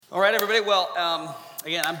All right, everybody. Well,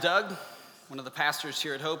 again, I'm Doug, one of the pastors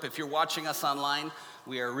here at Hope. If you're watching us online,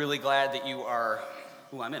 we are really glad that you are.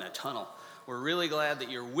 I'm in a tunnel. We're really glad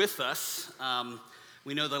that you're with us.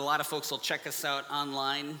 We know that a lot of folks will check us out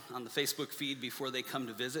online on the Facebook feed before they come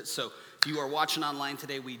to visit. So if you are watching online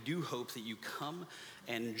today, we do hope that you come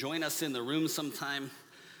and join us in the room sometime.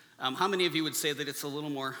 How many of you would say that it's a little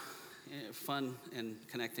more fun and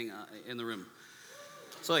connecting in the room?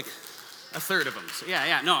 So like a third of them. So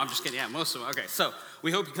no, I'm just kidding. Yeah, most of them. Okay, so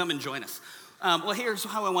we hope you come and join us. Well, here's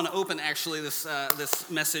how I want to open actually this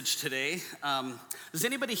message today. Does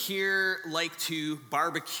anybody here like to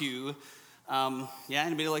barbecue?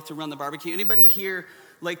 Anybody like to run the barbecue? Anybody here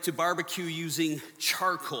like to barbecue using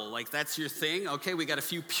charcoal? Like that's your thing? Okay, we got a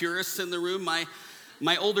few purists in the room.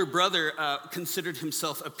 My older brother considered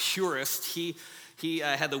himself a purist. He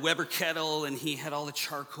had the Weber kettle, and he had all the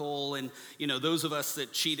charcoal, and, those of us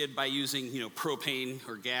that cheated by using, propane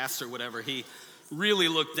or gas or whatever, he really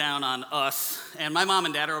looked down on us. And my mom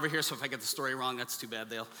and dad are over here, so if I get the story wrong, that's too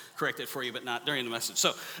bad. They'll correct it for you, but not during the message.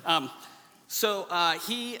 The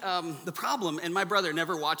problem, and my brother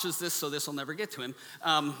never watches this, so this will never get to him.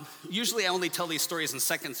 Usually I only tell these stories in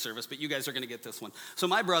second service, but you guys are going to get this one. So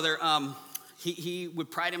my brother, he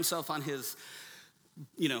would pride himself on his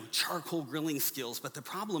charcoal grilling skills, but the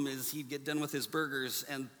problem is he'd get done with his burgers,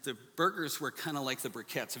 and the burgers were kind of like the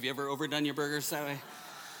briquettes. Have you ever overdone your burgers that way?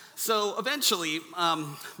 So eventually,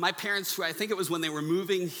 my parents, I think it was when they were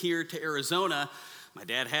moving here to Arizona, my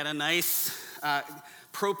dad had a nice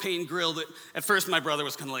propane grill that at first my brother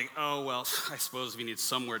was kind of like, oh, well, I suppose we need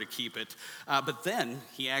somewhere to keep it. But then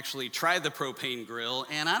he actually tried the propane grill,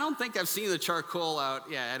 and I don't think I've seen the charcoal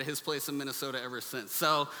out at his place in Minnesota ever since.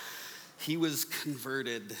 So he was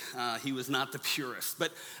converted. He was not the purist.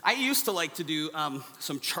 But I used to like to do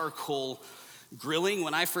some charcoal grilling.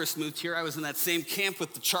 When I first moved here, I was in that same camp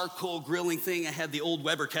with the charcoal grilling thing. I had the old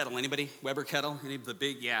Weber kettle. Anybody? Weber kettle? Any of the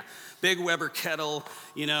big Weber kettle,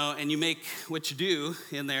 and you make, what you do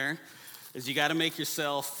in there is you got to make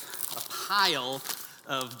yourself a pile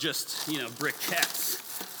of just,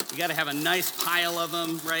 briquettes. You got to have a nice pile of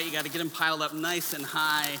them, right? You got to get them piled up nice and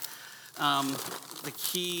high. The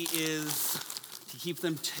key is to keep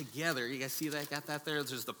them together. You guys see that? Got that there?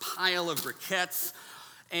 There's the pile of briquettes.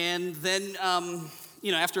 And then,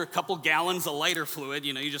 after a couple gallons of lighter fluid,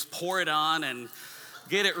 you just pour it on and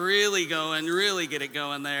get it really going, really get it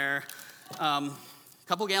going there.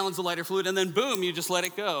 Couple gallons of lighter fluid, and then boom, you just let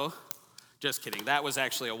it go. Just kidding. That was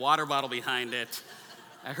actually a water bottle behind it.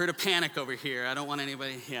 I heard a panic over here. I don't want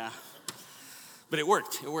anybody, But it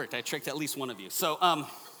worked. I tricked at least one of you. So,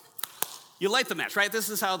 you light the match, right? This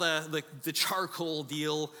is how the charcoal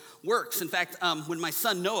deal works. In fact, when my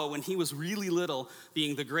son Noah, when he was really little,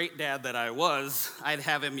 being the great dad that I was, I'd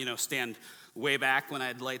have him, stand way back when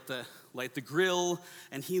I'd light the grill,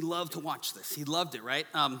 and he loved to watch this. He loved it, right?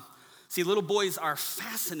 See, little boys are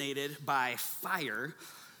fascinated by fire.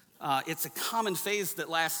 It's a common phase that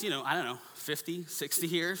lasts, 50, 60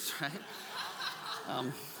 years,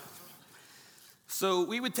 right? So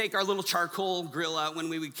we would take our little charcoal grill out when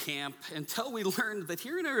we would camp until we learned that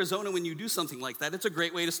here in Arizona, when you do something like that, it's a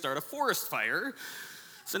great way to start a forest fire.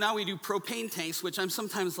 So now we do propane tanks, which I'm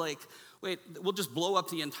sometimes like, wait, we'll just blow up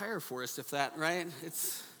the entire forest if that, right?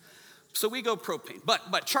 So we go propane.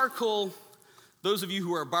 But charcoal, those of you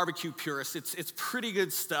who are barbecue purists, it's pretty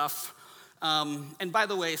good stuff. And by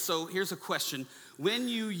the way, so here's a question. When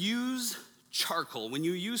you use charcoal,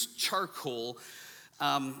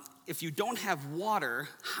 if you don't have water,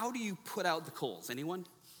 how do you put out the coals? Anyone?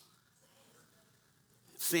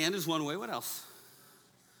 Sand is one way. What else?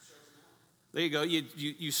 There you go.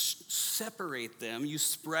 You separate them. You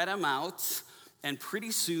spread them out. And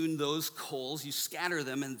pretty soon those coals, you scatter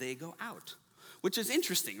them and they go out. Which is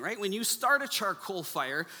interesting, right? When you start a charcoal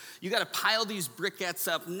fire, you got to pile these briquettes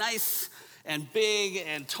up nice and big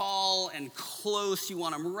and tall and close. You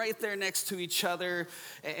want them right there next to each other,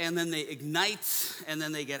 and then they ignite, and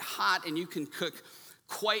then they get hot, and you can cook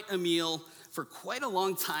quite a meal for quite a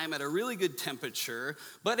long time at a really good temperature.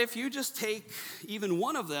 But if you just take even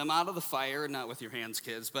one of them out of the fire, not with your hands,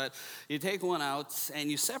 kids, but you take one out and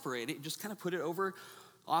you separate it, you just kind of put it over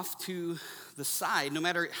off to the side, no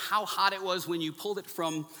matter how hot it was when you pulled it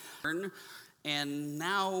from the burn. And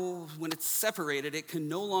now when it's separated, it can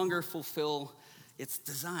no longer fulfill its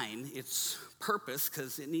design, its purpose,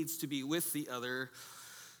 because it needs to be with the other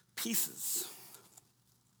pieces.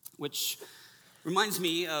 Which reminds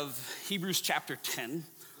me of Hebrews chapter 10,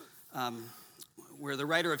 where the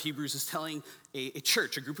writer of Hebrews is telling a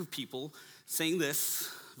church, a group of people, saying this,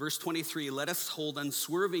 verse 23, "Let us hold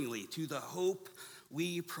unswervingly to the hope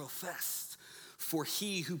we profess. for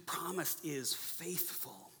he who promised is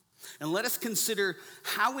faithful. And let us consider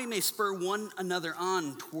how we may spur one another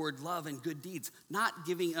on toward love and good deeds, not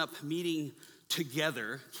giving up meeting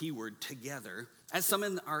together, keyword together, as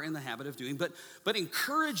some are in the habit of doing, but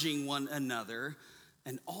encouraging one another,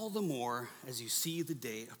 and all the more as you see the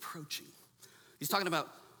day approaching. He's talking about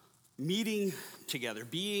meeting together,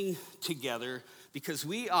 being together, because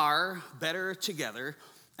we are better together,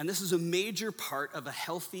 and this is a major part of a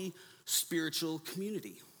healthy spiritual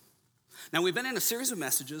community. Now, we've been in a series of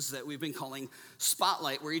messages that we've been calling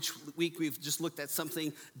Spotlight, where each week we've just looked at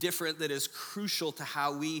something different that is crucial to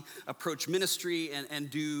how we approach ministry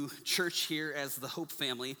and do church here as the Hope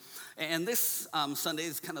family. And this Sunday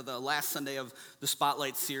is kind of the last Sunday of the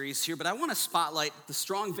Spotlight series here, but I want to spotlight the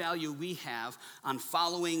strong value we have on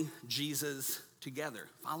following Jesus together,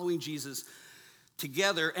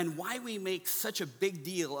 and why we make such a big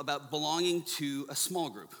deal about belonging to a small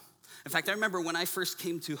group. In fact, I remember when I first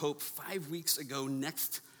came to Hope 5 weeks ago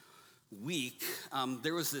next week,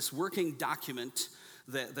 there was this working document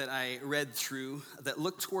that I read through that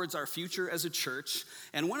looked towards our future as a church.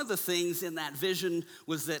 And one of the things in that vision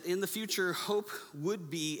was that in the future, Hope would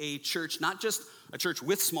be a church, not just a church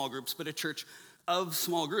with small groups, but a church of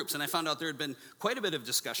small groups. And I found out there had been quite a bit of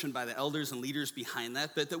discussion by the elders and leaders behind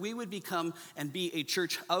that, but that we would become and be a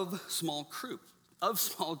church of small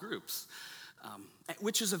groups.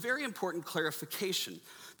 Which is a very important clarification,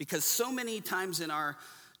 because so many times in our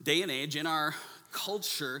day and age, in our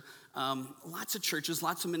culture, lots of churches,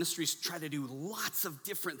 lots of ministries try to do lots of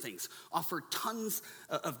different things, offer tons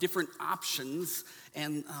of different options,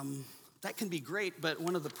 and that can be great, but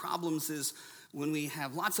one of the problems is when we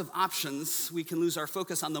have lots of options, we can lose our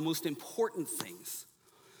focus on the most important things.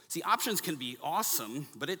 See, options can be awesome,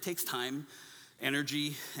 but it takes time,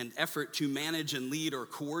 energy, and effort to manage and lead or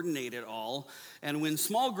coordinate it all. And when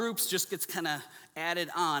small groups just gets kind of added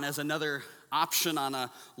on as another option on a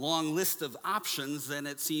long list of options, then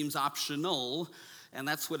it seems optional. And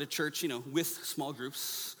that's what a church, with small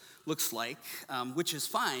groups looks like, which is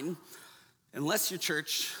fine, unless your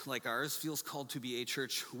church, like ours, feels called to be a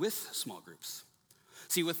church with small groups.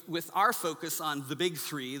 See, with our focus on the big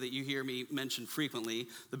three that you hear me mention frequently,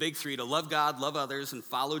 the big three, to love God, love others, and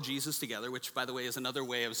follow Jesus together, which, by the way, is another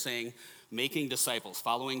way of saying making disciples,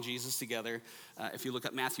 following Jesus together. If you look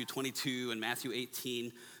at Matthew 22 and Matthew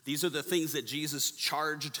 18, these are the things that Jesus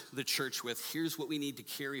charged the church with. Here's what we need to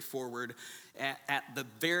carry forward at the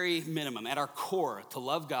very minimum, at our core, to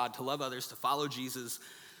love God, to love others, to follow Jesus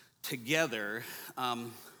together.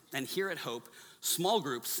 And here at Hope, small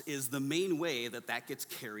groups is the main way that gets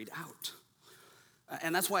carried out.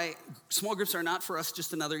 And that's why small groups are not for us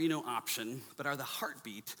just another, option, but are the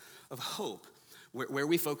heartbeat of Hope, where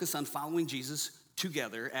we focus on following Jesus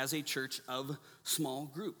together as a church of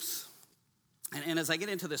small groups. And as I get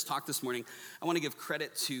into this talk this morning, I want to give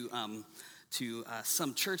credit to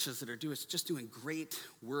some churches that are just doing great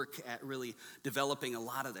work at really developing a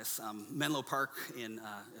lot of this. Menlo Park in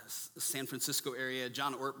San Francisco area,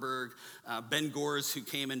 John Ortberg, Ben Gores, who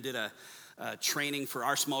came and did a training for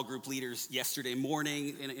our small group leaders yesterday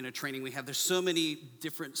morning in a training we have. There's so many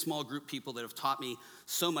different small group people that have taught me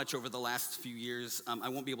so much over the last few years. I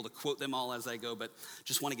won't be able to quote them all as I go, but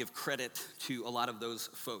just want to give credit to a lot of those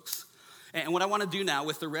folks. And what I want to do now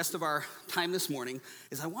with the rest of our time this morning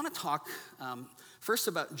is I want to talk first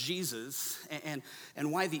about Jesus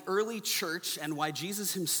and why the early church and why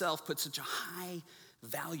Jesus himself put such a high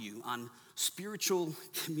value on spiritual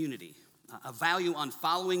community, a value on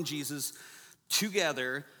following Jesus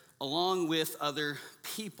together along with other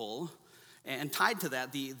people, and tied to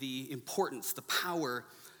that, the importance, the power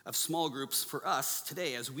of small groups for us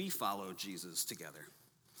today as we follow Jesus together.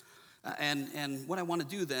 And what I want to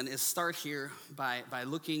do then is start here by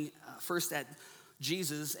looking first at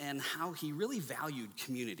Jesus and how he really valued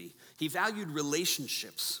community. He valued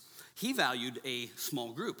relationships. He valued a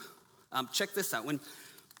small group. Check this out.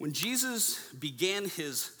 When Jesus began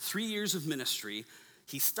his 3 years of ministry,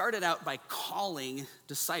 he started out by calling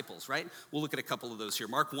disciples, right? We'll look at a couple of those here.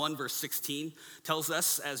 Mark 1, verse 16 tells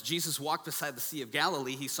us, as Jesus walked beside the Sea of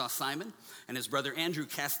Galilee, he saw Simon and his brother Andrew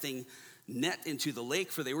casting net into the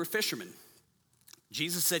lake, for they were fishermen.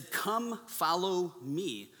 Jesus said, "Come, follow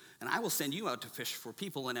me, and I will send you out to fish for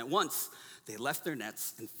people." And at once they left their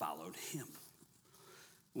nets and followed him.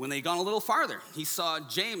 When they'd gone a little farther, he saw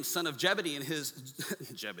James, son of Zebedee, and his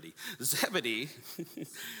Zebedee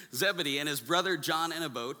and his brother John in a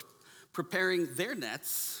boat, preparing their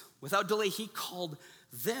nets. Without delay, he called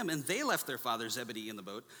them, and they left their father Zebedee in the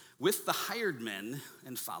boat with the hired men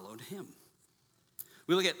and followed him.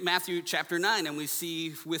 We look at Matthew chapter 9, and we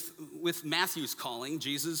see with Matthew's calling,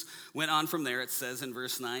 Jesus went on from there. It says in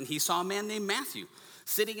verse 9, he saw a man named Matthew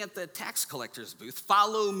sitting at the tax collector's booth.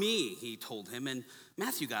 "Follow me," he told him, and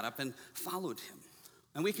Matthew got up and followed him.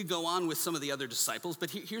 And we could go on with some of the other disciples, but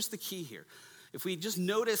here's the key here. If we just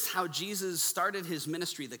notice how Jesus started his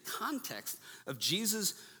ministry, the context of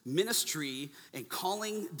Jesus' ministry and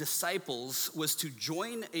calling disciples was to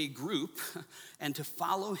join a group and to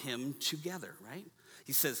follow him together, right?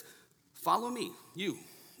 He says, "Follow me, you,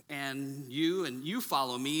 and you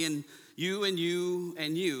follow me, and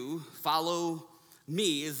you follow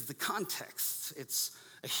me," is the context. It's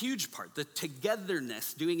a huge part. The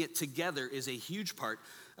togetherness, doing it together, is a huge part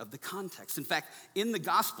of the context. In fact, in the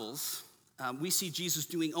Gospels, we see Jesus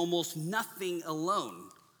doing almost nothing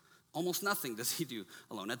alone. Almost nothing does he do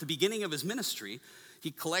alone. At the beginning of his ministry,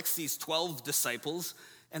 he collects these 12 disciples,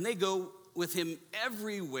 and they go with him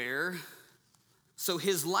everywhere. So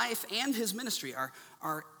his life and his ministry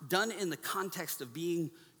are done in the context of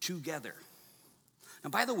being together.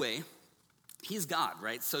 Now, by the way, he's God,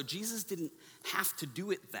 right? So Jesus didn't have to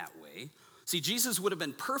do it that way. See, Jesus would have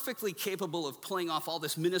been perfectly capable of pulling off all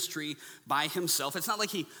this ministry by himself. It's not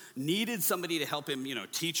like he needed somebody to help him,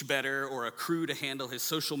 teach better, or a crew to handle his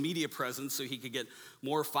social media presence so he could get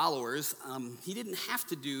more followers. He didn't have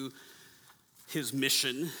to do his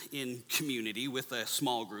mission in community with a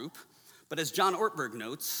small group. But as John Ortberg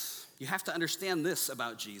notes, you have to understand this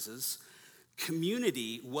about Jesus.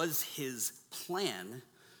 Community was his plan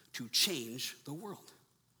to change the world.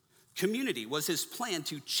 Community was his plan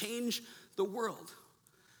to change the world.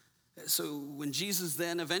 So when Jesus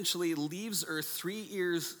then eventually leaves earth 3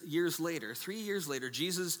 years later,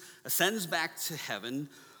 Jesus ascends back to heaven.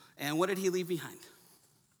 And what did he leave behind?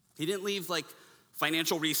 He didn't leave like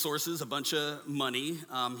financial resources, a bunch of money.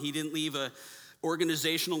 He didn't leave a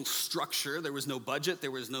organizational structure. There was no budget. There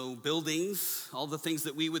was no buildings. All the things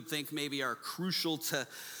that we would think maybe are crucial to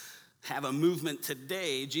have a movement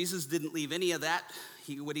today. Jesus didn't leave any of that.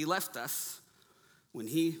 What he left us when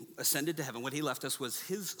he ascended to heaven, what he left us was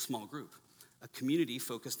his small group, a community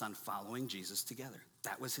focused on following Jesus together.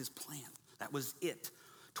 That was his plan. That was it.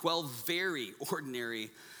 12 very ordinary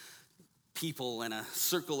people in a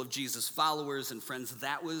circle of Jesus' followers and friends.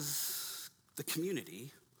 That was the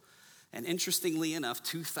community. And interestingly enough,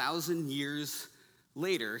 2,000 years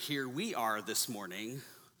later, here we are this morning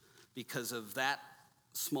because of that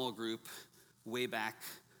small group way back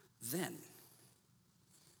then.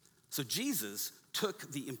 So Jesus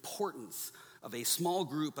took the importance of a small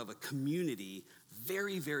group, of a community,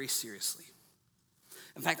 very, very seriously.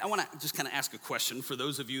 In fact, I want to just kind of ask a question for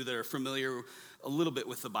those of you that are familiar a little bit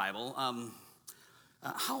with the Bible.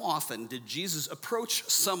 How often did Jesus approach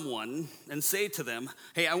someone and say to them,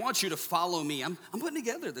 "Hey, I want you to follow me. I'm putting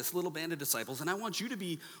together this little band of disciples, and I want you to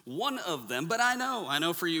be one of them. But I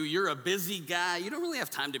know for you, you're a busy guy. You don't really have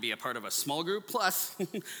time to be a part of a small group. Plus,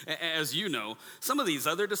 as you know, some of these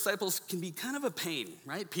other disciples can be kind of a pain,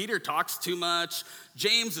 right? Peter talks too much.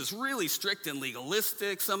 James is really strict and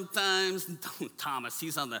legalistic sometimes. Thomas,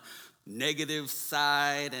 he's on the negative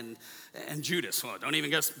side, and Judas. Well, don't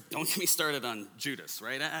get me started on Judas,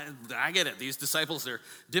 right? I get it. These disciples, they're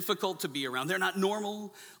difficult to be around. They're not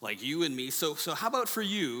normal like you and me. So how about for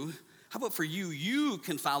you? You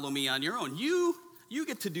can follow me on your own. You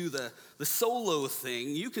get to do the solo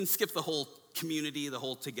thing. You can skip the whole community, the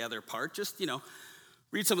whole together part. Just,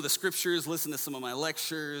 read some of the scriptures, listen to some of my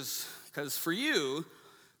lectures, because for you,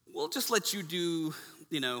 we'll just let you do,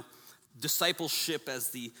 discipleship as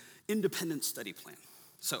the independent study plan.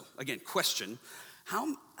 So again, question,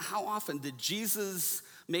 how often did Jesus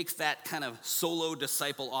make that kind of solo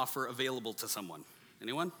disciple offer available to someone?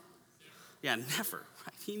 Anyone? Yeah, never.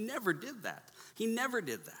 Right? He never did that.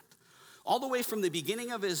 All the way from the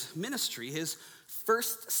beginning of his ministry, his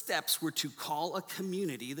first steps were to call a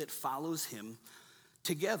community that follows him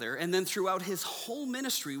together. And then throughout his whole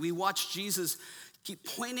ministry, we watch Jesus keep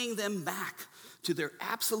pointing them back to their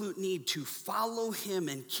absolute need to follow him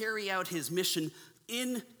and carry out his mission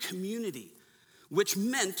in community, which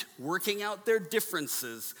meant working out their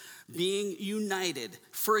differences, being united,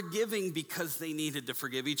 forgiving because they needed to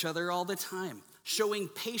forgive each other all the time, showing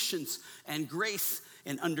patience and grace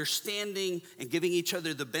and understanding and giving each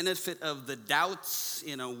other the benefit of the doubts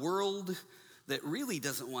in a world that really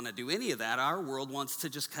doesn't want to do any of that. Our world wants to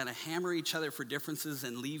just kind of hammer each other for differences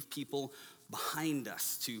and leave people behind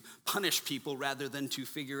us, to punish people rather than to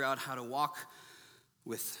figure out how to walk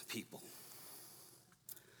with people.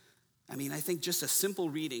 I think just a simple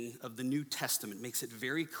reading of the New Testament makes it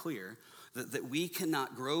very clear that we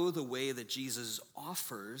cannot grow the way that Jesus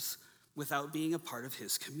offers without being a part of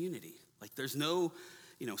his community. Like there's no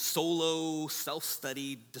solo,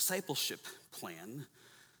 self-study discipleship plan.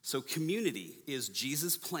 So community is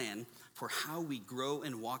Jesus' plan for how we grow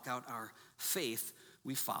and walk out our faith.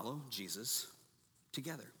 We follow Jesus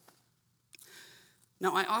together.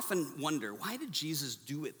 Now, I often wonder, why did Jesus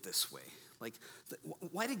do it this way?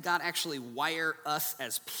 Why did God actually wire us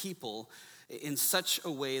as people in such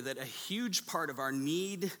a way that a huge part of our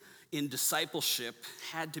need in discipleship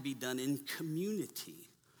had to be done in community?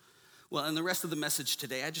 Well, in the rest of the message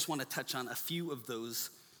today, I just want to touch on a few of those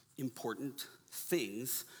important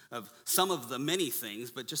things, of some of the many things,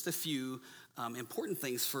 but just a few important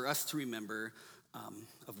things for us to remember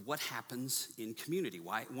of what happens in community,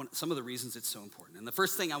 some of the reasons it's so important. And the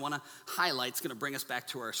first thing I want to highlight is going to bring us back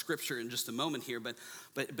to our scripture in just a moment here, but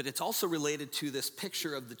it's also related to this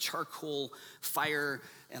picture of the charcoal fire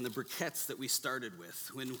and the briquettes that we started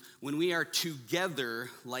with. When we are together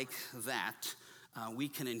like that, we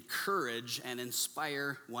can encourage and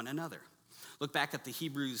inspire one another. Look back at the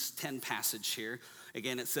Hebrews 10 passage here.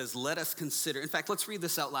 Again, it says, let us consider, in fact, let's read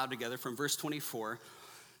this out loud together from verse 24.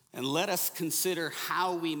 And let us consider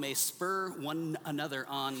how we may spur one another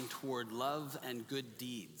on toward love and good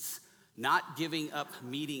deeds, not giving up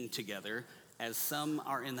meeting together, as some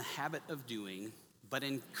are in the habit of doing, but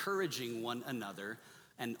encouraging one another,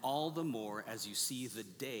 and all the more as you see the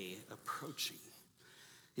day approaching.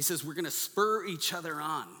 He says we're going to spur each other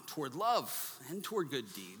on toward love and toward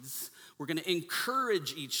good deeds. We're going to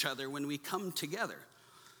encourage each other when we come together.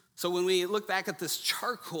 So when we look back at this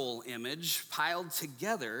charcoal image piled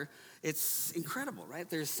together, it's incredible, right?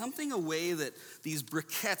 There's something a way that these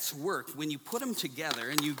briquettes work. When you put them together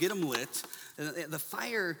and you get them lit, the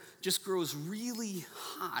fire just grows really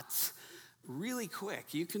hot, really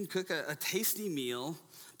quick. You can cook a tasty meal.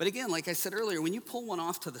 But again, like I said earlier, when you pull one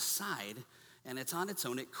off to the side and it's on its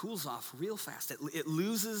own, it cools off real fast. It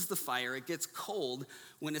loses the fire. It gets cold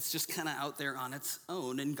when it's just kind of out there on its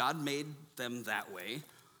own. And God made them that way.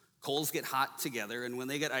 Coals get hot together, and when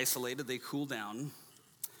they get isolated, they cool down,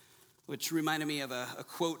 which reminded me of a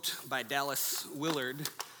quote by Dallas Willard,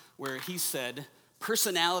 where he said,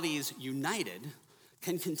 personalities united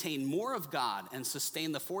can contain more of God and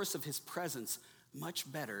sustain the force of his presence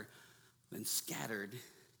much better than scattered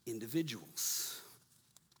individuals.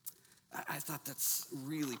 I thought that's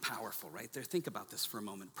really powerful right there. Think about this for a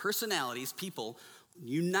moment. Personalities, people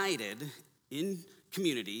united in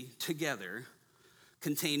community together,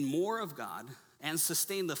 contain more of God and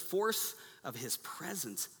sustain the force of his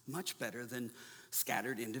presence much better than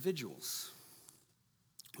scattered individuals.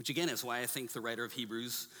 Which again is why I think the writer of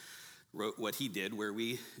Hebrews wrote what he did, where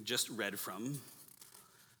we just read from.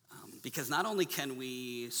 Because not only can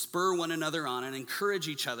we spur one another on and encourage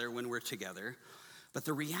each other when we're together, but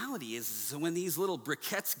the reality is when these little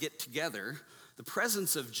briquettes get together, the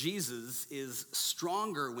presence of Jesus is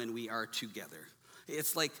stronger when we are together.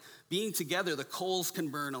 It's like being together, the coals can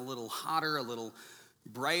burn a little hotter, a little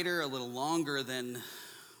brighter, a little longer than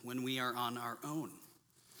when we are on our own.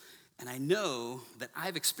 And I know that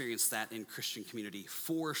I've experienced that in Christian community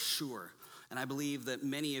for sure. And I believe that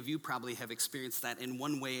many of you probably have experienced that in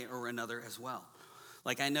one way or another as well.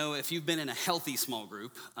 Like I know if you've been in a healthy small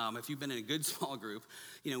group, if you've been in a good small group,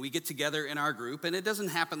 we get together in our group, and it doesn't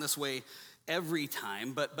happen this way every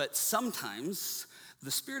time, but sometimes the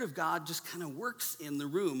Spirit of God just kind of works in the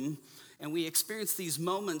room, and we experience these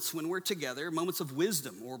moments when we're together, moments of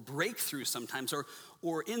wisdom or breakthrough sometimes,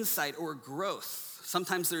 or insight or growth.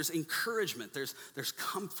 Sometimes there's encouragement, there's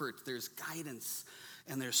comfort, there's guidance,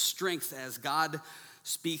 and there's strength as God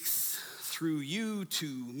speaks through you to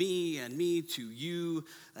me and me to you.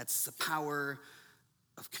 That's the power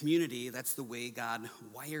of community. That's the way God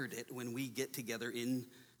wired it when we get together in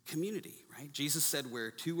community, right? Jesus said, where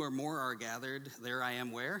two or more are gathered, there I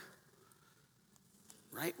am where?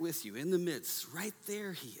 Right with you, in the midst. Right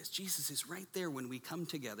there he is. Jesus is right there when we come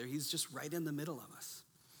together. He's just right in the middle of us.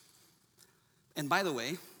 And by the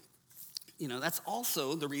way, that's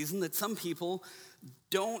also the reason that some people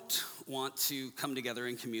don't want to come together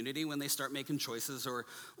in community when they start making choices or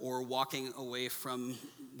walking away from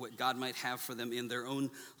what God might have for them in their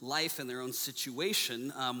own life and their own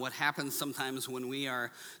situation. What happens sometimes when we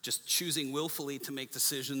are just choosing willfully to make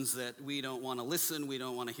decisions that we don't want to listen, we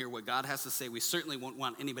don't want to hear what God has to say, we certainly won't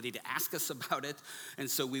want anybody to ask us about it, and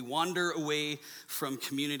so we wander away from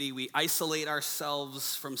community, we isolate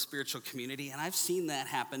ourselves from spiritual community, and I've seen that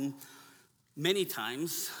happen many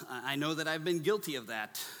times. I know that I've been guilty of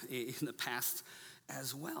that in the past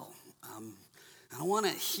as well. I don't want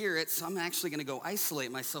to hear it, so I'm actually going to go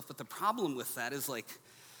isolate myself. But the problem with that is, like,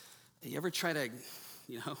 you ever try to,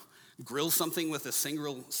 grill something with a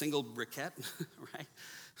single briquette, right?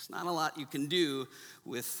 There's not a lot you can do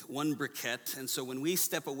with one briquette. And so when we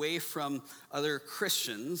step away from other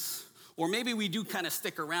Christians, or maybe we do kind of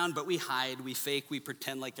stick around, but we hide, we fake, we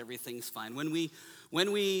pretend like everything's fine. When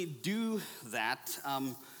we do that,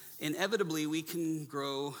 inevitably we can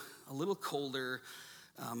grow a little colder.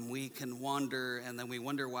 We can wander, and then we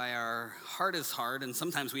wonder why our heart is hard, and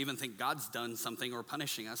sometimes we even think God's done something or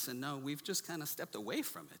punishing us, and no, we've just kind of stepped away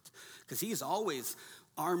from it, because he's always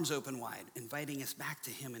arms open wide, inviting us back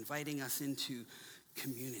to him, inviting us into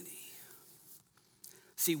community.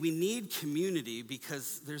 See, we need community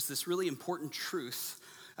because there's this really important truth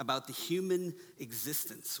about the human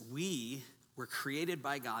existence. We were created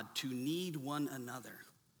by God to need one another.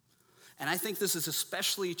 And I think this is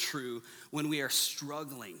especially true when we are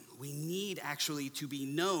struggling. We need actually to be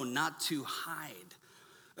known, not to hide.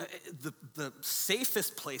 The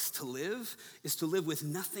safest place to live is to live with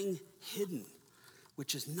nothing hidden,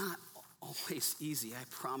 which is not always easy. I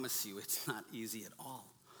promise you, it's not easy at all.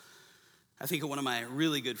 I think of one of my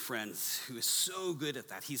really good friends who is so good at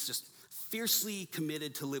that. He's just fiercely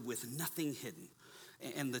committed to live with nothing hidden.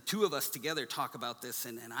 And the two of us together talk about this,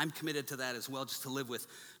 and I'm committed to that as well, just to live with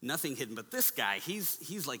nothing hidden. But this guy,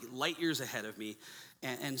 he's like light years ahead of me.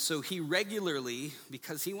 And so he regularly,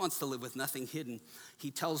 because he wants to live with nothing hidden, he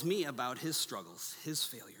tells me about his struggles, his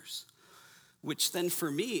failures, which then for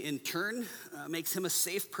me, in turn, makes him a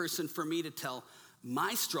safe person for me to tell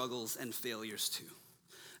my struggles and failures to.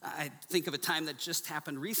 I think of a time that just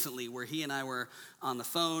happened recently where he and I were on the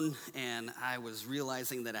phone, and I was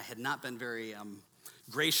realizing that I had not been very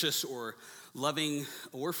gracious or loving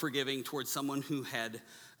or forgiving towards someone who had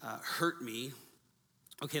hurt me.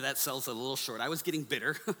 Okay, that sells a little short. I was getting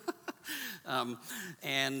bitter.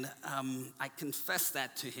 And I confessed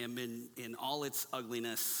that to him in all its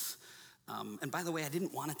ugliness. And by the way, I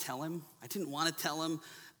didn't want to tell him.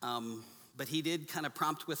 But he did kind of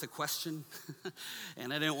prompt with a question.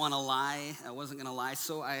 And I didn't want to lie. I wasn't going to lie,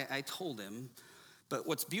 so I told him. But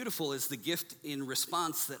what's beautiful is the gift in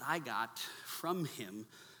response that I got from him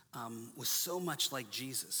was so much like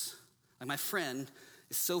Jesus. Like, my friend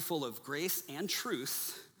is so full of grace and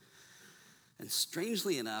truth. And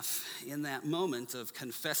strangely enough, in that moment of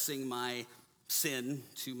confessing my sin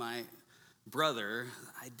to my brother,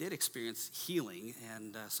 I did experience healing.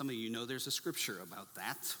 And some of you know there's a scripture about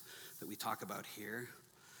that we talk about here.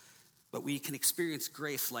 But we can experience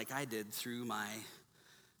grace like I did through my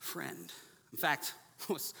friend. In fact,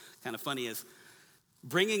 what's kind of funny is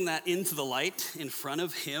bringing that into the light in front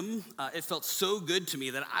of him, it felt so good to me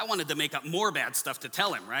that I wanted to make up more bad stuff to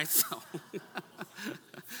tell him, right? So,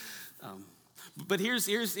 but here's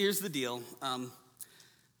the deal.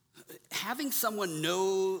 Having someone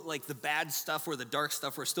know like the bad stuff or the dark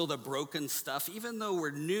stuff or still the broken stuff, even though we're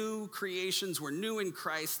new creations, we're new in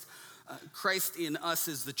Christ, Christ in us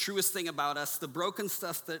is the truest thing about us, the broken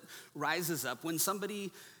stuff that rises up, when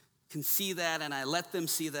somebody can see that and I let them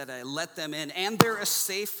see that, I let them in, and they're a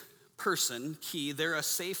safe person, they're a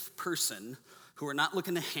safe person who are not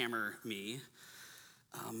looking to hammer me,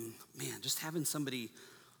 just having somebody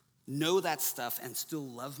know that stuff and still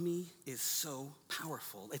love me is so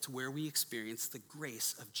powerful. It's where we experience the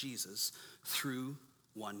grace of Jesus through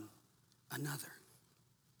one another.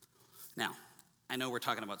 Now, I know we're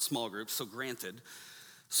talking about small groups, so granted,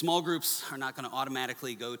 small groups are not going to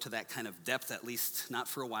automatically go to that kind of depth, at least not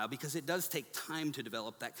for a while, because it does take time to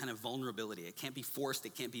develop that kind of vulnerability. It can't be forced,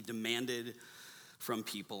 it can't be demanded from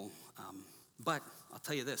people. But I'll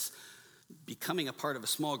tell you this, becoming a part of a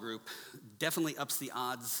small group definitely ups the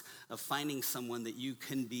odds of finding someone that you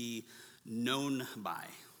can be known by.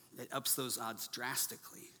 It ups those odds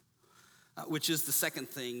drastically. Which is the second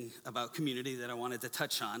thing about community that I wanted to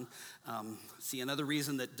touch on. Another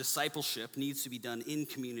reason that discipleship needs to be done in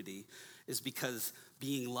community is because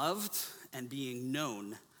being loved and being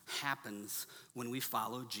known happens when we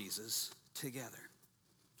follow Jesus together.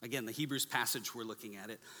 Again, the Hebrews passage we're looking at,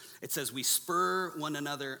 it says we spur one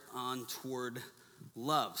another on toward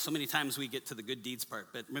love. So many times we get to the good deeds part,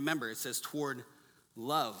 but remember, it says toward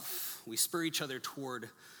love. We spur each other toward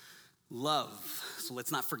love. So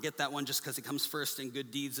let's not forget that one just because it comes first and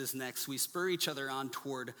good deeds is next. We spur each other on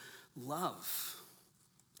toward love.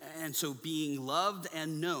 And so being loved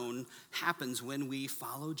and known happens when we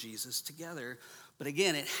follow Jesus together. But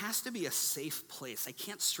again, it has to be a safe place. I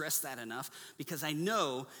can't stress that enough because I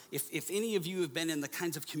know if any of you have been in the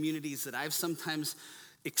kinds of communities that I've sometimes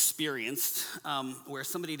experienced where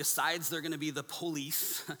somebody decides they're going to be the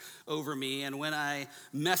police over me, and when I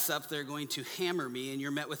mess up, they're going to hammer me, and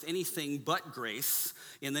you're met with anything but grace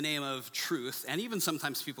in the name of truth. And even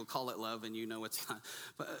sometimes people call it love, and you know it's not.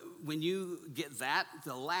 But when you get that,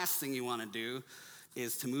 the last thing you want to do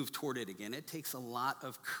is to move toward it again. It takes a lot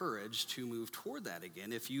of courage to move toward that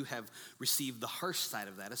again if you have received the harsh side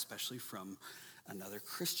of that, especially from another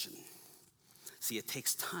Christian. See, it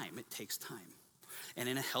takes time. It takes time. And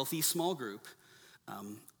in a healthy small group,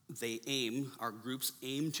 our groups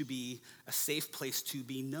aim to be a safe place to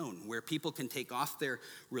be known, where people can take off their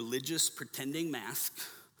religious pretending mask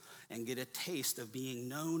and get a taste of being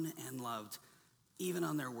known and loved, even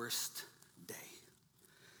on their worst day.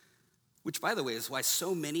 Which, by the way, is why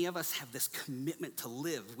so many of us have this commitment to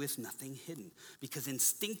live with nothing hidden, because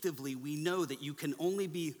instinctively we know that you can only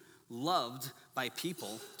be loved by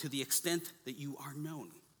people to the extent that you are known.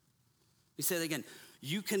 We say that again.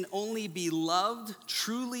 You can only be loved,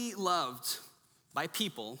 truly loved by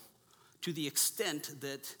people to the extent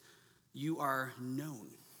that you are known.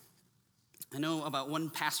 I know about one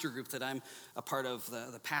pastor group that I'm a part of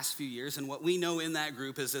the past few years, and what we know in that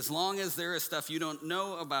group is as long as there is stuff you don't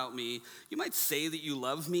know about me, you might say that you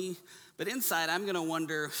love me, but inside I'm going to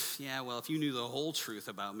wonder, if you knew the whole truth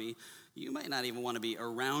about me, you might not even want to be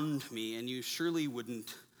around me, and you surely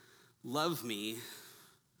wouldn't love me.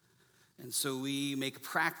 And so we make a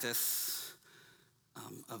practice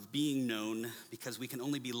of being known, because we can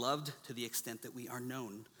only be loved to the extent that we are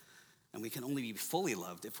known. And we can only be fully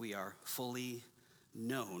loved if we are fully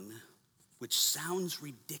known, which sounds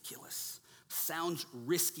ridiculous, sounds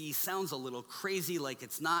risky, sounds a little crazy, like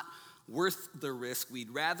it's not worth the risk. We'd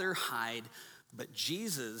rather hide. But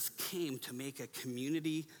Jesus came to make a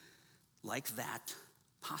community like that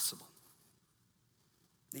possible.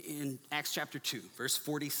 In Acts chapter 2, verse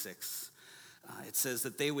 46, it says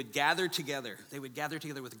that they would gather together. They would gather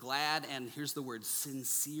together with glad, and here's the word,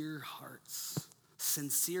 sincere hearts.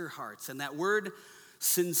 Sincere hearts. And that word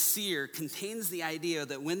sincere contains the idea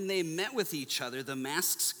that when they met with each other, the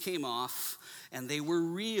masks came off and they were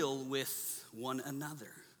real with one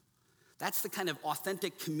another. That's the kind of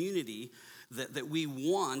authentic community that we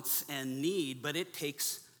want and need, but it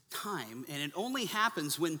takes time. And it only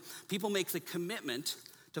happens when people make the commitment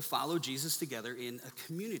to follow Jesus together in a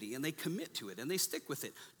community, and they commit to it and they stick with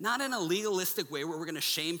it. Not in a legalistic way where we're going to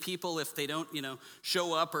shame people if they don't,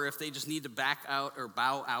 show up, or if they just need to back out or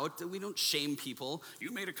bow out. We don't shame people.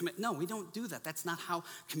 You made a commitment. No, we don't do that. That's not how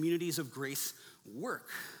communities of grace work.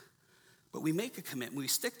 But we make a commitment. We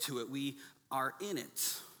stick to it. We are in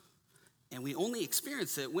it. And we only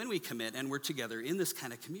experience it when we commit and we're together in this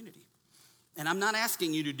kind of community. And I'm not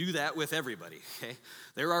asking you to do that with everybody, okay?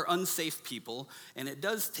 There are unsafe people, and it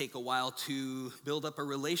does take a while to build up a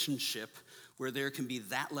relationship where there can be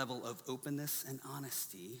that level of openness and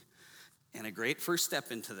honesty. And a great first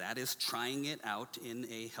step into that is trying it out in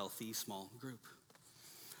a healthy small group.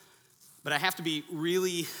 But I have to be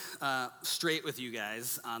really straight with you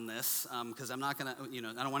guys on this, because I'm not gonna,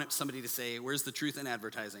 I don't want somebody to say, where's the truth in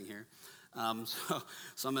advertising here?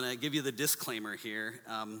 So I'm gonna give you the disclaimer here.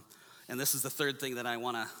 And this is the third thing that I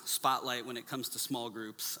want to spotlight when it comes to small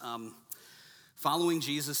groups. Following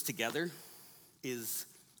Jesus together is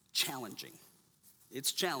challenging.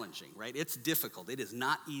 It's challenging, right? It's difficult. It is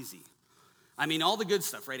not easy. I mean, all the good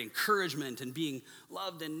stuff, right? Encouragement and being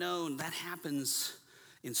loved and known, that happens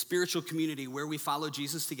in spiritual community where we follow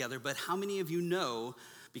Jesus together. But how many of you know,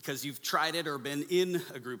 because you've tried it or been in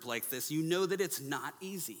a group like this, you know that it's not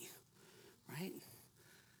easy, right?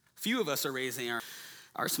 Few of us are raising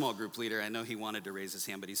our small group leader. I know he wanted to raise his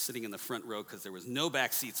hand, but he's sitting in the front row because there was no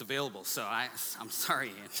back seats available. So I'm sorry,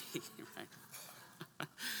 Andy. Right?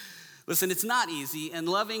 Listen, it's not easy, and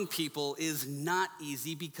loving people is not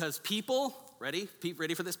easy because people, ready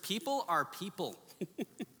for this? People are people.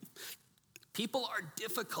 People are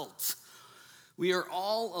difficult. We are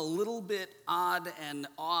all a little bit odd and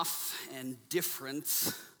off and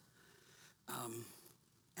different.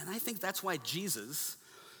 And I think that's why Jesus,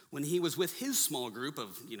 when he was with his small group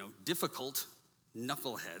of, difficult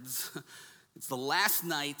knuckleheads, it's the last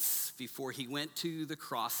nights before he went to the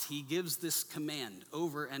cross, he gives this command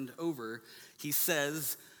over and over. He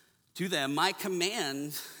says to them, my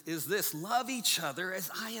command is this, love each other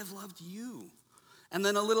as I have loved you. And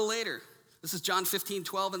then a little later, this is John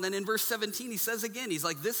 15:12, and then in verse 17, he says again, he's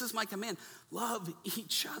like, this is my command, love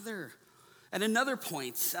each other. At another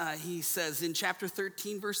point, he says in chapter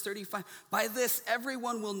 13, verse 35, by this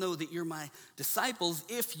everyone will know that you're my disciples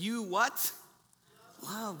if you what?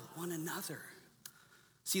 Love one another.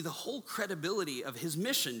 See, the whole credibility of his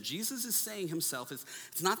mission, Jesus is saying himself, is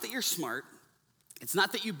it's not that you're smart, It's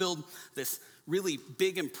not that you build this really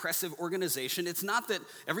big, impressive organization. It's not that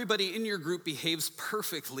everybody in your group behaves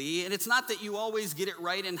perfectly. And it's not that you always get it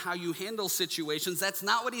right in how you handle situations. That's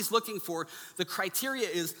not what he's looking for. The criteria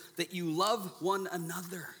is that you love one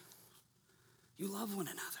another. You love one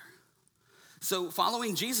another. So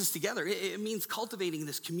following Jesus together, it means cultivating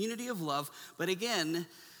this community of love. But again,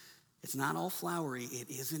 it's not all flowery.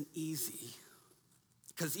 It isn't easy.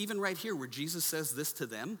 Because even right here where Jesus says this to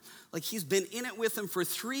them, like he's been in it with them for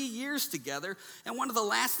 3 years together, and one of the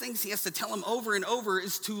last things he has to tell them over and over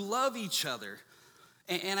is to love each other.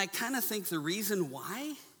 And I kind of think the reason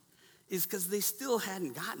why is because they still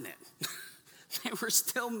hadn't gotten it. They were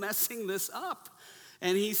still messing this up.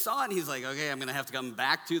 And he saw it and he's like, okay, I'm going to have to come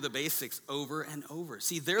back to the basics over and over.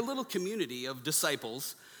 See, their little community of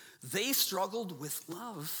disciples, they struggled with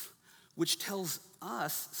love, which tells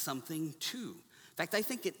us something too. In fact, I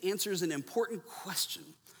think it answers an important question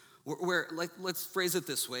where like, let's phrase it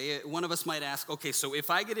this way. One of us might ask, okay, so if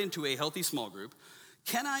I get into a healthy small group,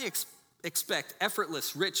 can I expect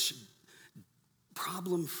effortless, rich,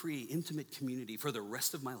 problem-free, intimate community for the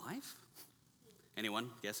rest of my life? Anyone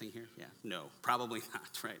guessing here? Yeah, no, probably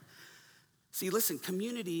not, right? See, listen,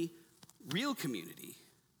 community, real community,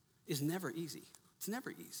 is never easy. It's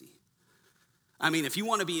never easy. I mean, if you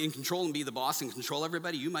want to be in control and be the boss and control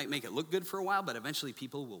everybody, you might make it look good for a while, but eventually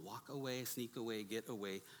people will walk away, sneak away, get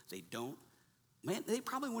away. They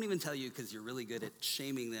probably won't even tell you because you're really good at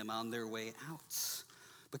shaming them on their way out.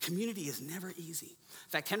 But community is never easy. In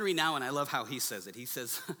fact, Henry Nouwen, I love how he says it. He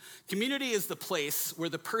says, community is the place where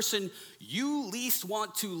the person you least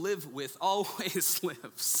want to live with always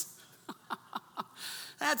lives.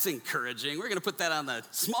 That's encouraging. We're going to put that on the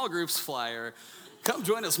small groups flyer. Come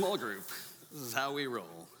join a small group. This is how we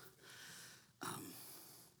roll.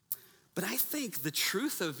 But I think the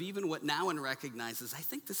truth of even what Nouwen recognizes, I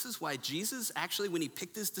think this is why Jesus actually, when he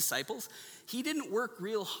picked his disciples, he didn't work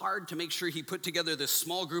real hard to make sure he put together this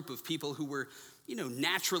small group of people who were,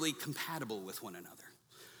 naturally compatible with one another.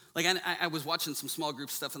 Like I was watching some small group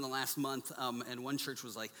stuff in the last month, and one church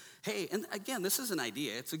was like, hey, and again, this is an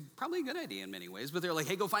idea. It's probably a good idea in many ways, but they're like,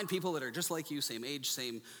 hey, go find people that are just like you, same age,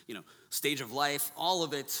 same, stage of life, all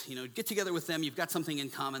of it, get together with them. You've got something in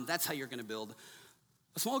common. That's how you're going to build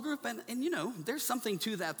a small group. And there's something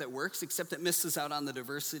to that works, except it misses out on the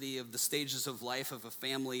diversity of the stages of life of a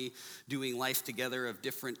family doing life together of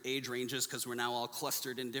different age ranges because we're now all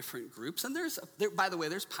clustered in different groups. And by the way,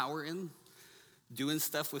 there's power in doing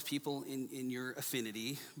stuff with people in your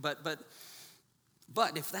affinity, but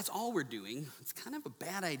if that's all we're doing, it's kind of a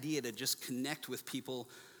bad idea to just connect with people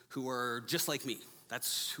who are just like me.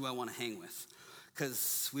 That's who I want to hang with.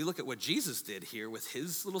 Because we look at what Jesus did here with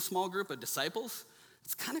his little small group of disciples,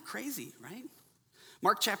 it's kind of crazy, right?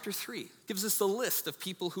 Mark chapter 3 gives us the list of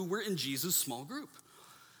people who were in Jesus' small group.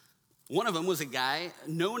 One of them was a guy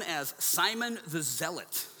known as Simon the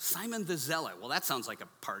Zealot. Simon the Zealot. Well, that sounds like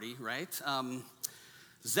a party, right?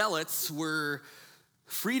 Zealots were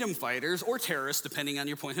freedom fighters or terrorists, depending on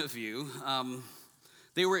your point of view.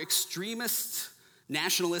 They were extremist,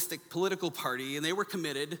 nationalistic political party, and they were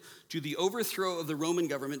committed to the overthrow of the Roman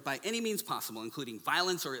government by any means possible, including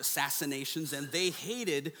violence or assassinations, and they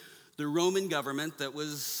hated the Roman government that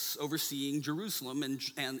was overseeing Jerusalem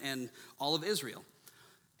and all of Israel.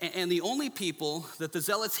 And the only people that the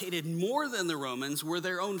Zealots hated more than the Romans were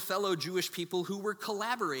their own fellow Jewish people who were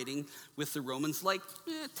collaborating with the Romans like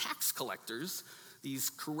tax collectors, these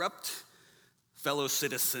corrupt fellow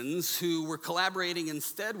citizens who were collaborating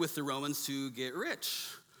instead with the Romans to get rich.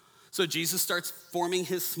 So Jesus starts forming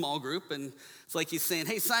his small group, and it's like he's saying,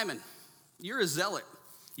 hey, Simon, you're a zealot.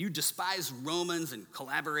 You despise Romans and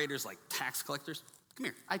collaborators like tax collectors. Come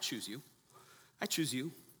here, I choose you. I choose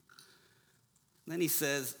you. Then he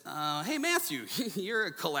says, hey, Matthew, you're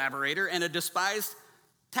a collaborator and a despised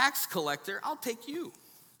tax collector. I'll take you,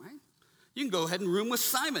 right? You can go ahead and room with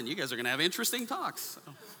Simon. You guys are going to have interesting talks. So.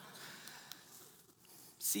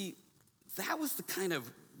 See, that was the kind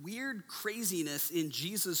of weird craziness in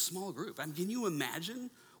Jesus' small group. I mean, can you imagine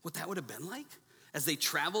what that would have been like as they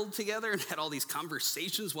traveled together and had all these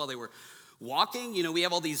conversations while they were walking? We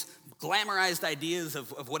have all these glamorized ideas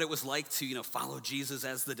of what it was like to, follow Jesus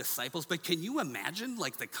as the disciples. But can you imagine,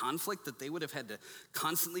 like, the conflict that they would have had to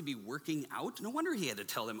constantly be working out? No wonder he had to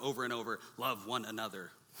tell them over and over, love one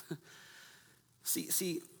another.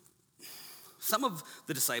 See, some of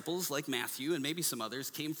the disciples, like Matthew and maybe some others,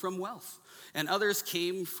 came from wealth. And others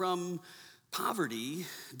came from poverty,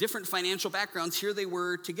 different financial backgrounds. Here they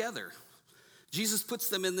were together. Jesus puts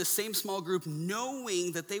them in this same small group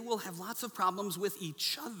knowing that they will have lots of problems with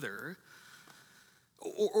each other.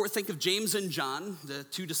 Or think of James and John, the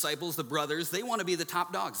two disciples, the brothers. They want to be the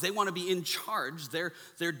top dogs. They want to be in charge.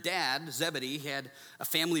 Their dad, Zebedee, had a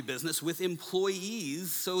family business with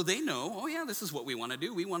employees, so they know, oh yeah, this is what we want to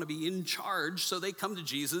do. We want to be in charge. So they come to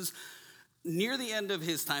Jesus near the end of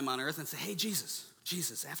his time on earth and say, hey, Jesus,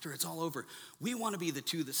 after it's all over, we want to be the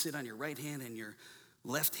two that sit on your right hand and your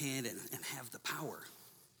left hand and have the power.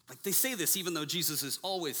 Like they say this even though Jesus is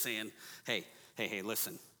always saying, hey,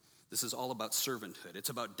 listen. This is all about servanthood. It's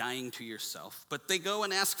about dying to yourself. But they go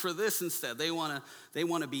and ask for this instead. They want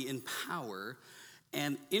to be in power.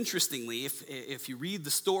 And interestingly, if you read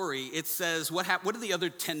the story, it says, what did the other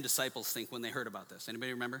 10 disciples think when they heard about this?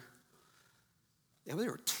 Anybody remember? Yeah, they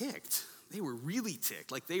were ticked. They were really ticked.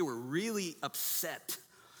 Like they were really upset.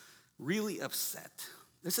 Really upset.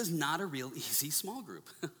 This is not a real easy small group.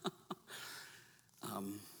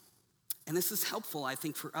 And this is helpful, I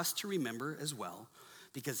think, for us to remember as well.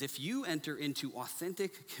 Because if you enter into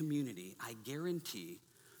authentic community, I guarantee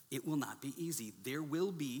it will not be easy. There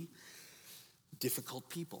will be difficult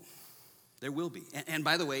people. There will be. And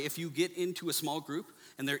by the way, if you get into a small group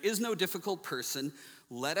and there is no difficult person,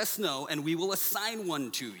 let us know and we will assign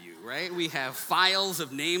one to you, right? We have files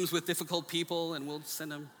of names with difficult people and we'll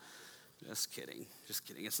send them. Just kidding.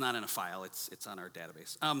 It's not in a file. It's on our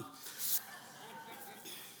database.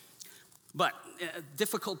 But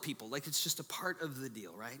difficult people, like it's just a part of the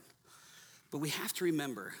deal, right? But we have to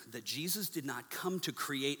remember that Jesus did not come to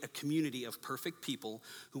create a community of perfect people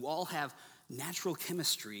who all have natural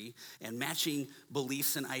chemistry and matching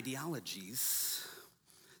beliefs and ideologies.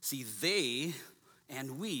 See, they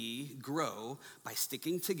and we grow by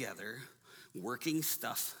sticking together, working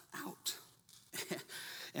stuff out.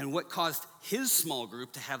 And what caused his small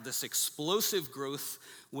group to have this explosive growth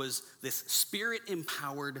was this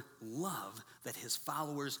spirit-empowered love that his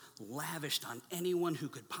followers lavished on anyone who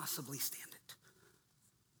could possibly stand it.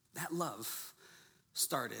 That love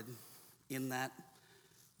started in that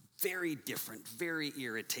very different, very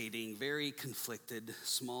irritating, very conflicted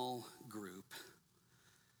small group.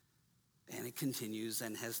 And it continues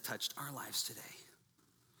and has touched our lives today.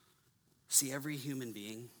 See, every human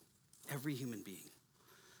being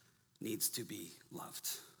needs to be loved.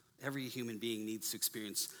 Every human being needs to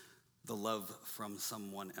experience the love from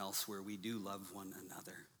someone else where we do love one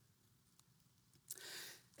another.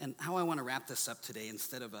 And how I want to wrap this up today,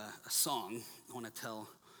 instead of a song, I want to tell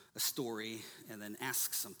a story and then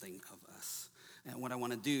ask something of us. And what I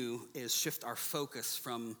want to do is shift our focus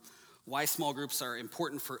from why small groups are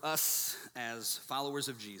important for us as followers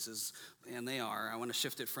of Jesus, and they are. I want to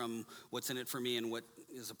shift it from what's in it for me and what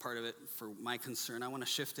is a part of it for my concern. I want to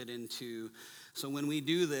shift it into, so when we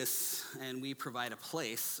do this and we provide a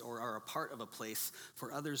place or are a part of a place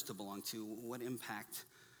for others to belong to, what impact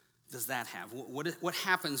does that have? What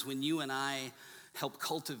happens when you and I help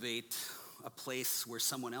cultivate a place where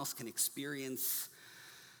someone else can experience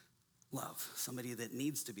love? Somebody that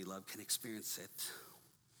needs to be loved can experience it.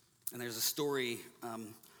 And there's a story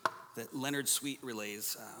that Leonard Sweet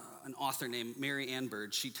relays, an author named Mary Ann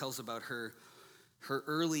Bird. She tells about her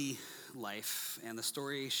early life and the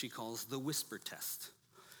story she calls the whisper test.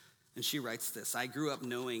 And she writes this: I grew up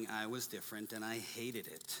knowing I was different and I hated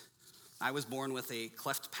it. I was born with a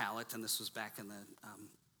cleft palate, and this was back in the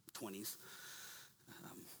 20s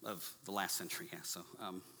of the last century. Yeah, so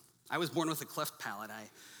I was born with a cleft palate. I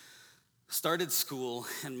started school,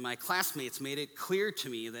 and my classmates made it clear to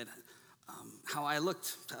me that how I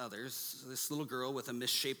looked to others, this little girl with a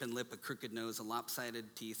misshapen lip, a crooked nose, a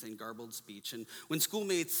lopsided teeth, and garbled speech. And when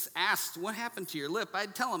schoolmates asked, what happened to your lip,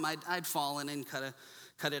 I'd tell them I'd fallen and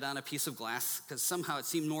cut it on a piece of glass, because somehow it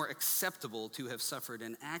seemed more acceptable to have suffered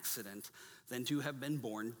an accident than to have been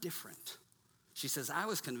born different. She says, I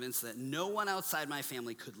was convinced that no one outside my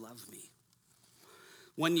family could love me.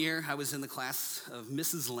 One year, I was in the class of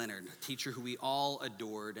Mrs. Leonard, a teacher who we all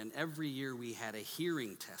adored, and every year we had a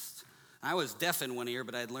hearing test. I was deaf in one ear,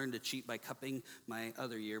 but I'd learned to cheat by cupping my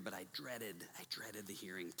other ear, but I dreaded the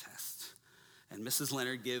hearing test. And Mrs.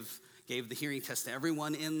 Leonard gave the hearing test to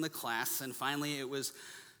everyone in the class, and finally it was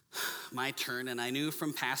my turn, and I knew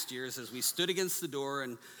from past years as we stood against the door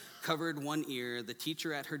and covered one ear, the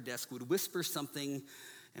teacher at her desk would whisper something,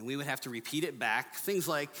 and we would have to repeat it back. Things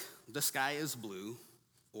like, the sky is blue,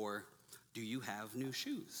 or do you have new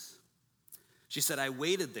shoes? She said, I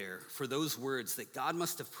waited there for those words that God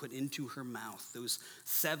must have put into her mouth, those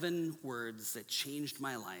 7 words that changed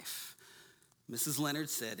my life. Mrs. Leonard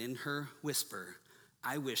said in her whisper,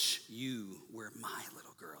 I wish you were my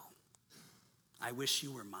little girl. I wish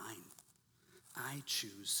you were mine. I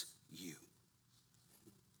choose you.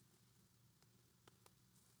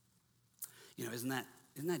 You know, isn't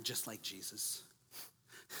that just like Jesus?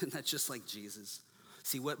 And that's just like Jesus.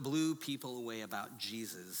 See, what blew people away about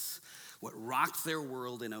Jesus, what rocked their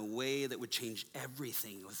world in a way that would change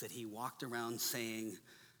everything, was that he walked around saying,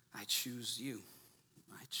 I choose you.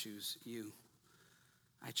 I choose you.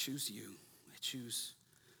 I choose you. I choose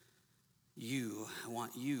you. I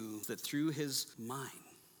want you. That through his mind,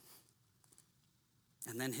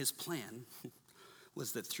 and then his plan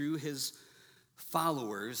was that through his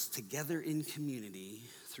followers, together in community,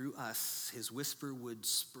 through us, his whisper would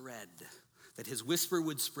spread. That his whisper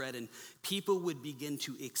would spread and people would begin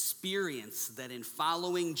to experience that in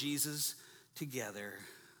following Jesus together.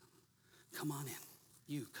 Come on in.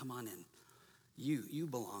 You, come on in. You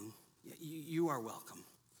belong. You are welcome.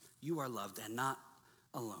 You are loved and not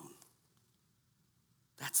alone.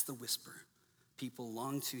 That's the whisper people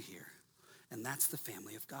long to hear. And that's the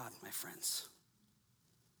family of God, my friends.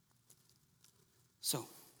 So,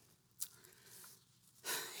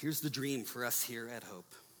 here's the dream for us here at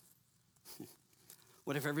Hope.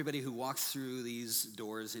 What if everybody who walks through these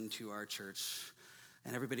doors into our church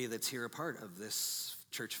and everybody that's here a part of this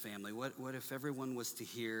church family, what if everyone was to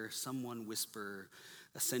hear someone whisper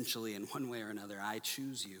essentially in one way or another, I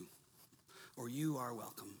choose you, or you are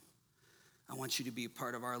welcome. I want you to be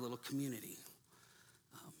part of our little community.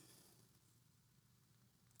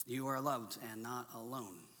 You are loved and not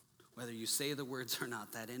alone. Whether you say the words or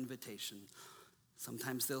not, that invitation.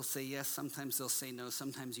 Sometimes they'll say yes, sometimes they'll say no.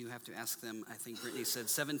 Sometimes you have to ask them. I think Brittany said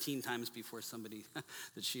 17 times before somebody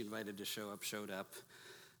that she invited to show up showed up.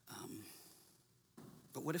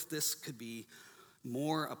 But what if this could be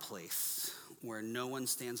more a place where no one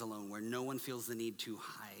stands alone, where no one feels the need to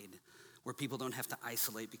hide, where people don't have to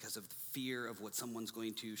isolate because of the fear of what someone's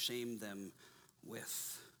going to shame them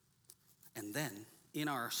with. And then, in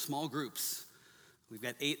our small groups, we've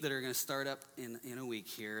got 8 that are going to start up in a week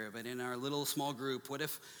here, but in our little small group,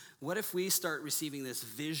 what if we start receiving this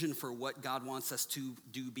vision for what God wants us to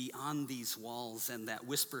do beyond these walls, and that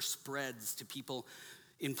whisper spreads to people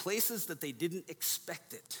in places that they didn't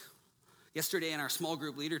expect it? Yesterday in our small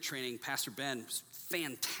group leader training, Pastor Ben was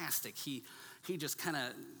fantastic. He just kind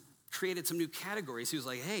of created some new categories. He was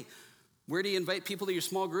like, hey, where do you invite people to your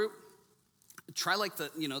small group? Try like the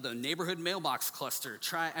neighborhood mailbox cluster.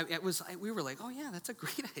 We were like, oh yeah, that's a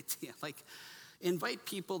great idea. Like, invite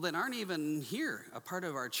people that aren't even here, a part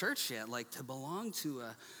of our church yet, like to belong to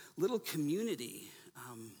a little community.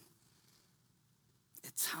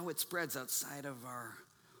 It's how it spreads outside of our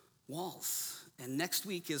walls. And next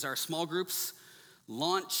week is our small groups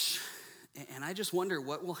launch. And I just wonder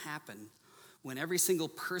what will happen when every single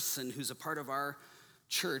person who's a part of our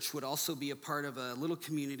church would also be a part of a little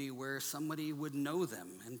community where somebody would know them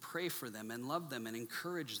and pray for them and love them and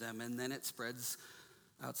encourage them, and then it spreads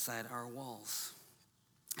outside our walls.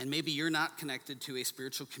 And maybe you're not connected to a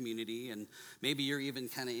spiritual community, and maybe you're even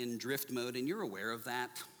kind of in drift mode and you're aware of that.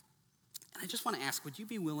 And I just want to ask, would you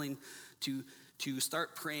be willing to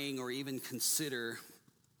start praying or even consider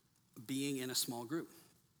being in a small group?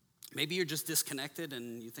 Maybe you're just disconnected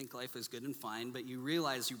and you think life is good and fine, but you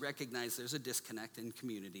recognize there's a disconnect in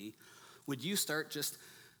community. Would you start just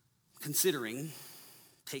considering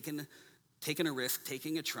taking a risk,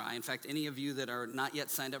 taking a try? In fact, any of you that are not yet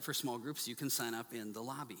signed up for small groups, you can sign up in the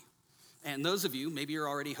lobby. And those of you, maybe you're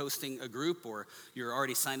already hosting a group or you're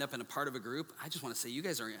already signed up and a part of a group, I just want to say you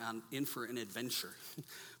guys are in for an adventure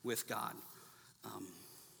with God.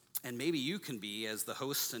 And maybe you can be, as the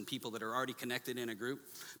hosts and people that are already connected in a group,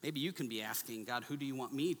 maybe you can be asking, God, who do you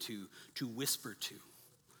want me to whisper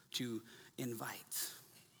to invite?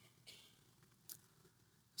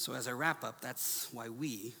 So as I wrap up, that's why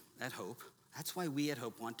we at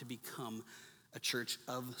Hope want to become a church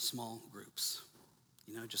of small groups.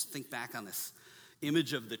 Just think back on this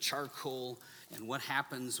image of the charcoal and what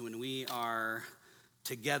happens when we are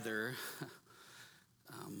together,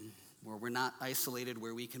 where we're not isolated,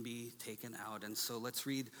 where we can be taken out. And so let's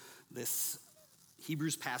read this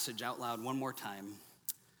Hebrews passage out loud one more time.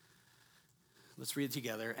 Let's read it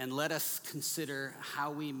together. And let us consider how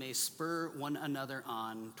we may spur one another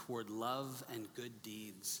on toward love and good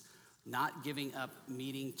deeds, not giving up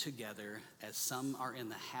meeting together as some are in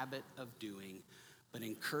the habit of doing, but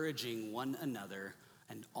encouraging one another,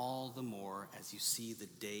 and all the more as you see the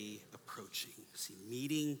day approaching. See,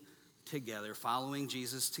 meeting together, following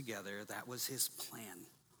Jesus together, that was his plan.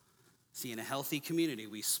 See, in a healthy community,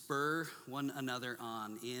 we spur one another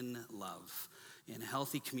on in love. In a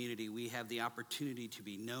healthy community, we have the opportunity to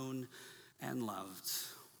be known and loved.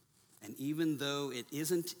 And even though it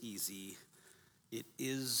isn't easy, it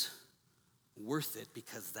is worth it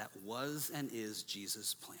because that was and is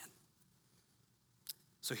Jesus' plan.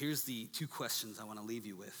 So here's the 2 questions I want to leave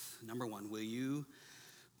you with. Number 1, will you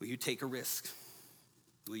Will you take a risk?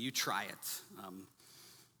 Will you try it?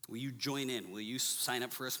 Will you join in? Will you sign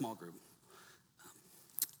up for a small group?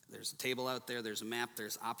 There's a table out there. There's a map.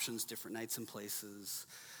 There's options, different nights and places.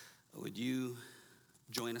 Would you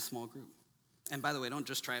join a small group? And by the way, don't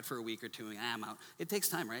just try it for a week or two and I'm out. It takes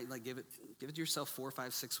time, right? Like give it yourself 4,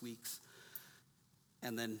 5, 6 weeks.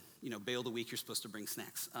 And then, bail the week you're supposed to bring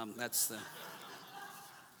snacks. That's the...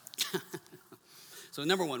 So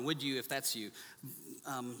number one, would you, if that's you,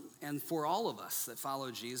 and for all of us that follow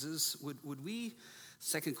Jesus, would we,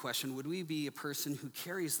 second question, would we be a person who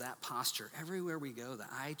carries that posture everywhere we go, that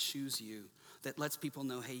I choose you, that lets people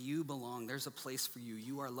know, hey, you belong, there's a place for you,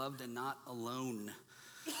 you are loved and not alone.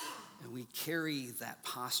 And we carry that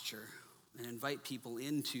posture and invite people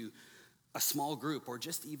into a small group or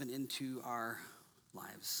just even into our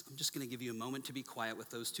lives. I'm just going to give you a moment to be quiet with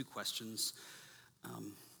those two questions,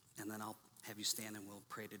 and then I'll have you stand and we'll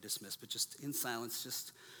pray to dismiss. But just in silence,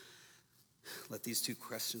 just let these two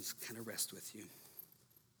questions kind of rest with you.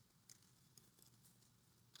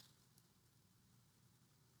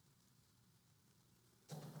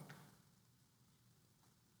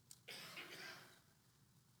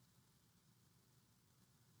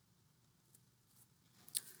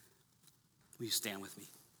 Will you stand with me?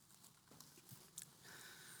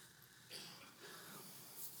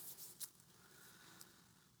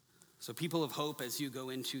 So people of hope, as you go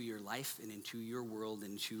into your life and into your world,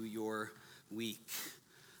 into your week,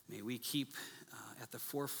 may we keep at the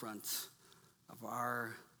forefront of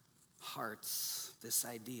our hearts this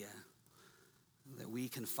idea that we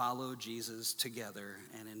can follow Jesus together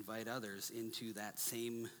and invite others into that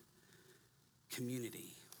same community.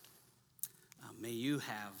 May you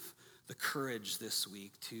have the courage this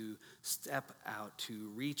week to step out,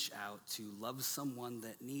 to reach out, to love someone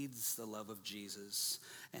that needs the love of Jesus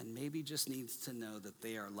and maybe just needs to know that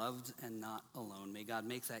they are loved and not alone. May God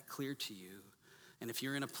make that clear to you. And if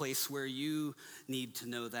you're in a place where you need to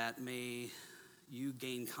know that, may you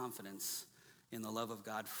gain confidence in the love of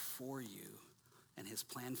God for you and his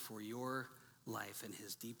plan for your life and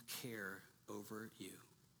his deep care over you.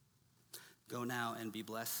 Go now and be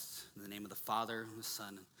blessed in the name of the Father and the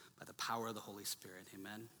Son, by the power of the Holy Spirit.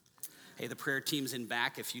 Amen. Hey, the prayer team's in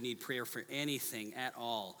back. If you need prayer for anything at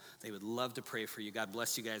all, they would love to pray for you. God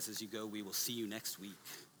bless you guys as you go. We will see you next week.